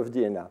piece of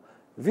DNA.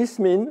 This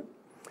means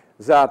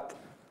that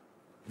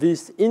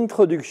this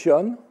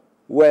introduction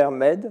were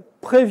made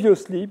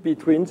previously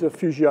between the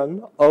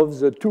fusion of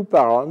the two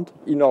parents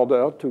in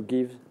order to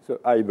give the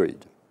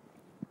hybrid.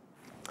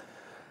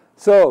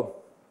 So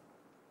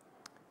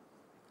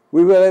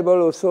we were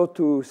able also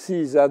to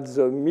see that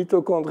the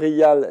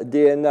mitochondrial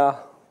DNA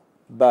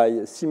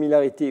by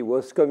similarity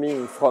was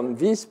coming from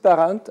this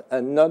parent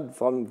and not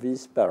from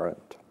this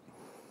parent.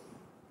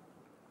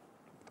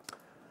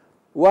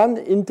 One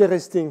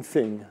interesting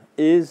thing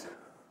is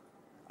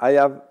I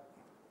have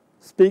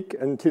speak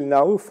until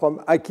now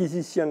from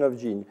acquisition of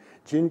gene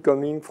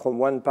coming from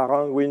one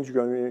parent, which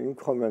coming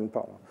from one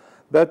parent.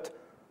 But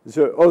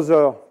the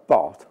other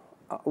part,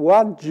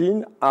 what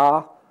genes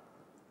are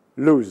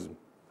loose?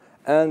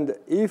 And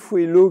if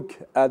we look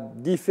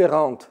at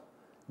different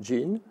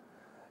genes,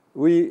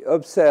 we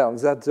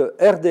observe that the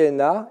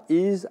rDNA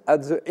is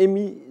at the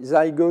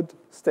hemizygote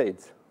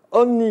state.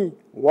 Only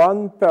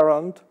one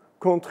parent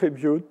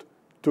contributes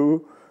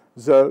to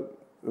the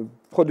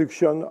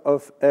production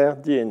of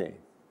rDNA.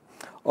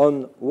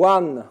 On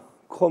one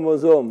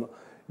chromosome,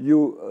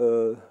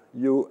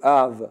 you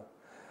have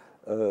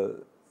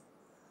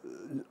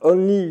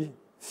only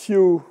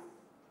few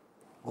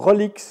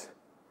relics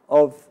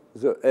of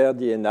the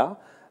rDNA,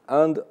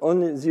 and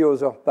on the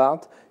other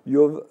part,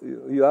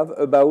 you have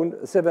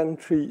about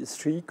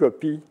 73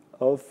 copies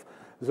of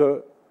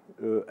the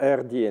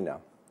rDNA.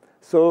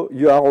 So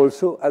you are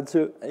also at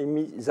the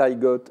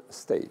hemizygote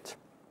state.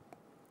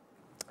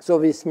 So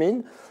this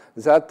means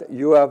that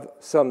you have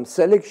some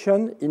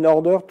selection in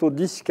order to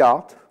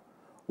discard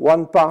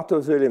one part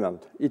of the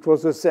element. It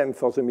was the same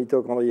for the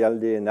mitochondrial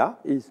DNA,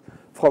 is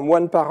from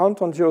one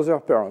parent and the other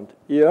parent.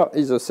 Here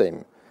is the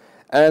same.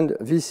 And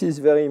this is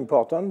very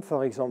important,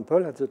 for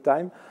example, at the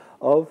time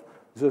of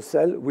the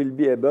cell will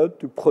be able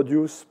to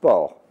produce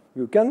spore.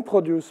 You can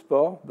produce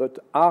spore, but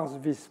are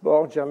these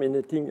spore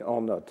germinating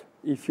or not?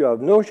 If you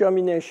have no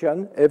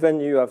germination, even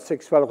you have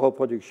sexual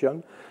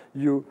reproduction,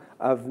 you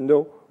have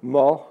no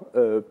more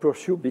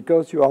pursuit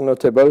because you are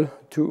not able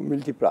to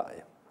multiply.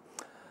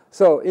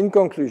 So, in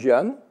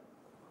conclusion,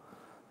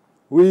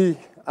 we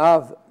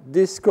have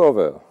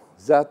discovered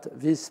that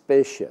this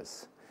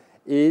species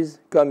is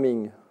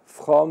coming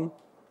from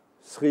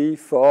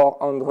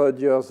 300–400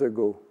 years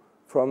ago,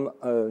 from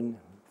a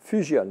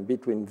fusion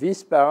between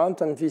this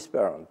parent and this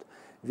parent.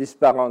 This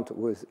parent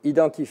was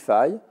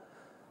identified.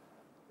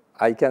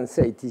 I can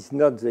say it is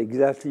not the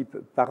exactly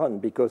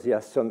parent because he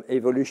has some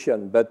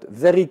evolution, but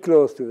very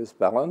close to this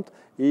parent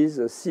is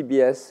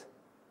CBS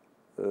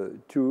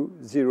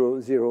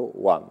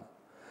 2001.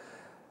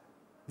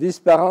 This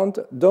parent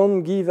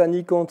don't give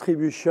any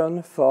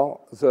contribution for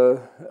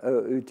the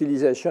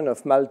utilization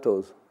of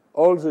maltose.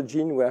 All the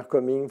genes were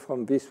coming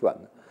from this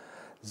one.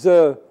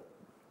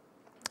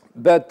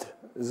 But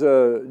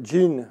the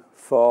gene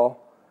for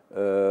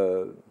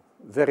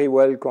very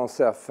well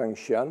conserved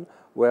function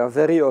were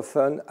very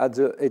often at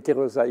the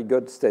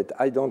heterozygote state.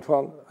 I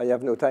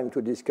have no time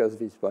to discuss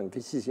this point.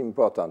 This is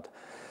important.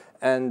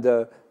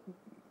 And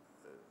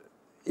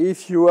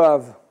if you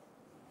have,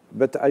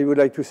 but I would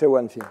like to say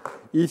one thing.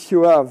 If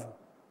you have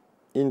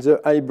in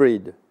the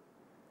hybrid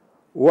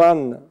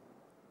one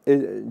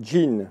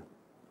gene,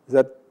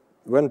 that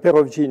one pair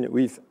of genes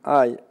with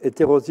high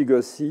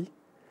heterozygosity,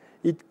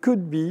 it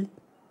could be,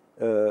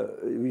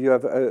 you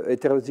have a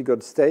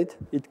heterozygote state,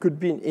 it could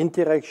be an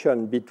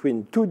interaction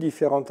between two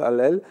different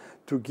alleles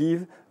to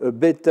give a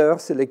better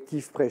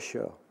selective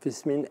pressure.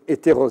 This means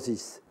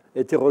heterosis.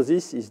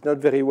 Heterosis is not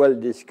very well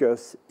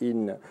discussed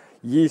in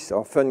yeast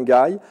or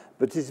fungi,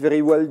 but it's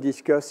very well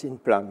discussed in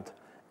plant.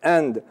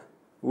 And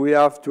we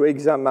have to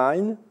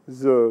examine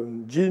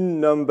the gene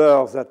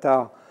numbers that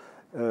are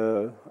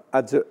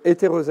at the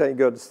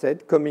heterozygote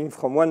state, coming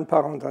from one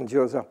parent and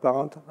the other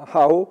parent,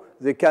 how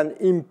they can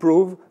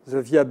improve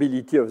the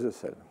viability of the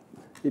cell.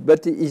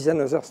 But it is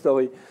another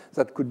story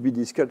that could be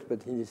discussed,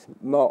 but it is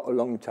more a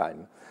long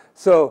time.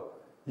 So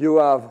you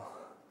have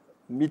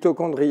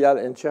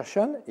mitochondrial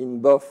insertion in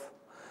both.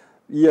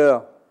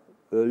 Here,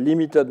 a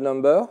limited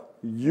number,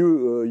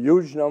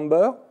 huge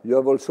number. You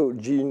have also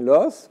gene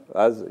loss,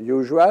 as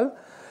usual.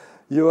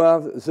 You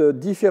have the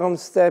different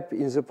step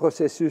in the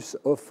processes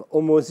of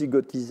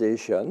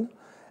homozygotization.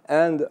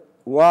 And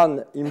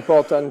one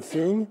important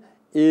thing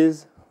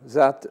is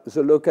that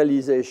the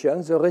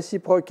localization, the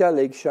reciprocal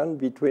action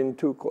between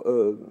two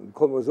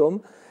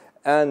chromosomes,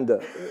 and the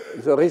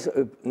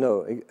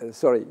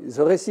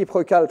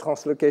reciprocal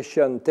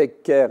translocation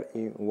take care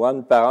in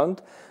one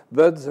parent,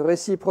 but the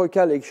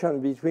reciprocal action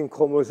between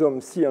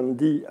chromosomes C and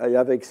D, I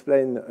have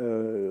explained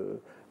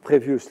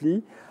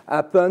previously,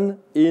 happen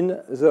in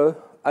the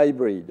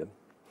hybrid.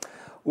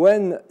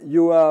 When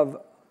you have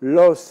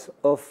loss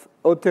of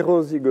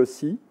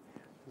heterozygosity,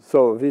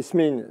 so this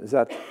means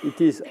that it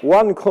is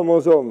one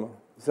chromosome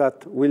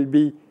that will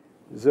be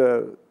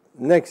the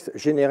next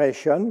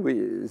generation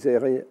with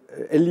the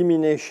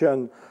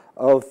elimination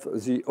of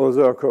the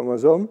other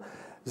chromosome,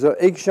 the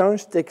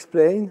exchange takes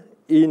place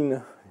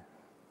in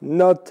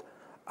not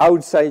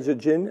outside the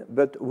gene,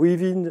 but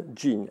within the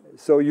gene.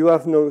 So you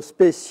have no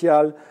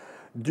special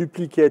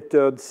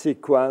duplicated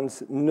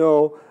sequence,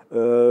 no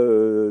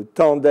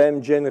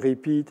tandem gene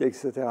repeat,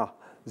 etc.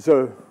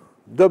 The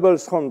double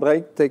strand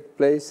break takes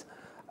place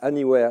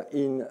anywhere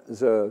in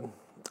the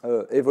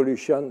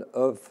evolution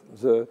of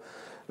the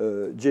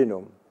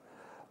genome.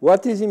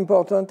 What is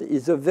important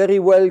is a very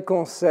well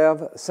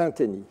conserved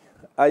synteny.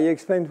 I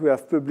explained we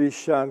have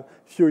published a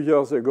few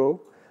years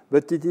ago,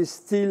 but it is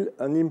still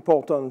an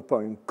important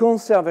point.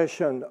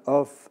 Conservation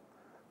of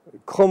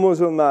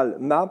chromosomal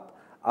map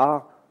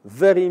are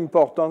very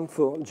important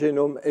for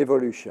genome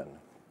evolution.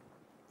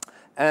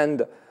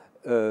 And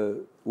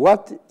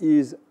what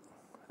is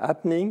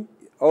happening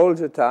all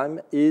the time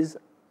is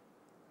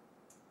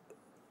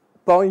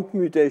point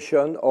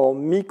mutation or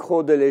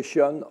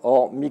microdeletion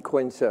or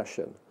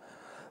microinsertion.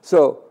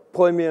 So,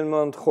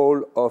 prominent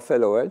role of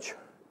LOH,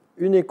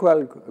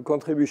 unequal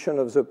contribution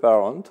of the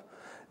parent.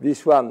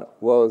 This one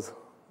was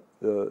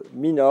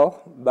minor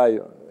by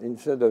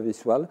instead of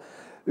this one.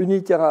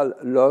 Unilateral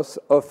loss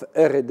of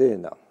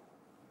RDNA.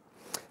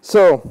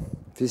 So,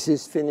 this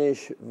is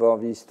finished for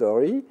this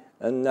story.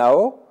 And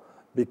now,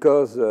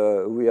 because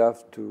we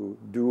have to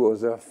do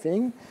other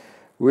things,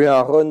 we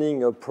are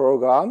running a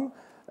program.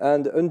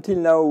 And until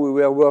now, we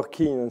were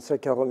working on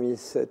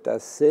Saccharomyces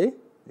assay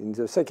in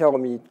the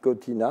Saccharomyces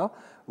cotina.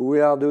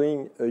 We are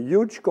doing a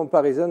huge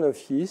comparison of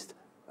yeast,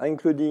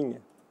 including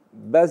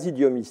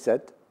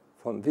Basidiomycete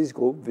from this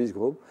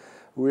group.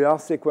 We are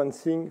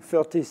sequencing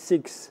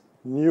 36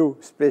 new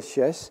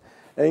species,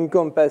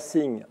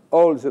 encompassing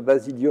all the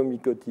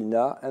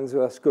Basidiomycotina and the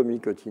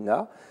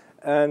Ascomycotina.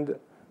 And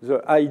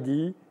the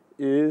idea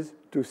is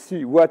to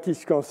see what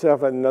is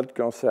conserved and not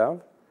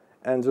conserved.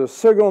 And the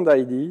second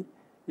idea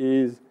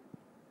is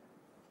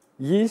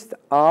yeast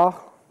are,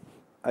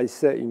 I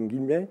say in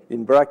guillemets,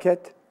 in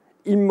bracket,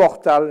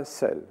 immortal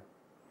cell.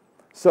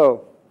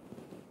 So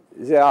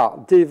they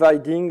are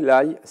dividing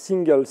like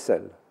single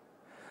cell.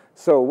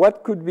 So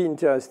what could be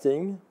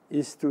interesting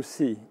is to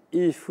see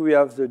if we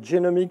have the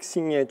genomic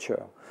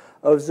signature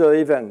of the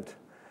event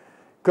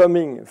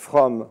coming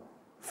from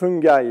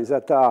fungi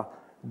that are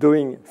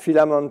doing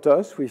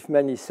filamentous with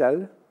many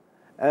cells,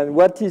 and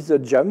what is the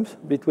jump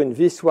between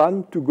this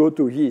one to go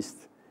to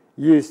yeast.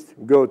 Yeast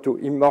go to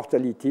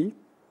immortality,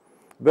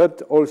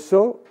 but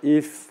also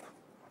if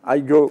I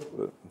go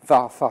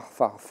far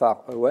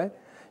away,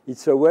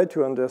 it's a way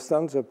to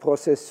understand the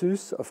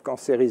processes of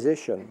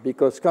cancerization,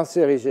 because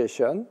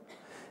cancerization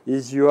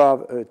is you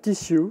have a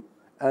tissue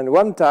and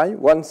one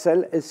time one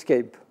cell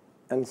escape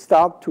and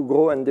start to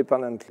grow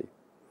independently.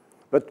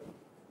 But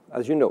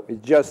as you know,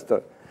 it's just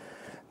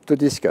to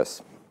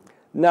discuss.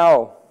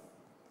 Now,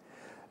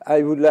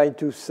 I would like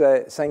to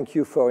say thank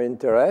you for your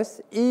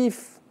interest.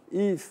 If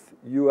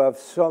you have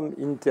some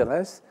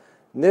interest,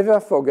 never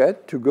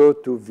forget to go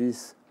to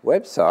this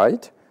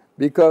website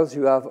because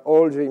you have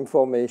all the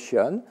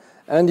information.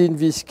 And in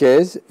this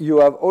case, you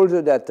have all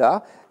the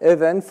data,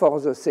 even for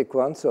the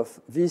sequence of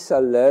this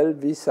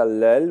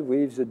allele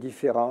with the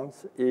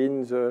difference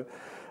in the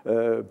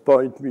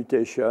point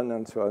mutation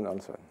and so on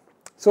and so on.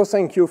 So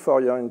thank you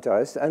for your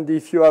interest. And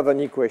if you have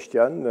any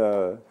question,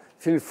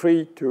 feel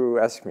free to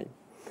ask me.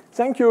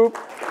 Thank you.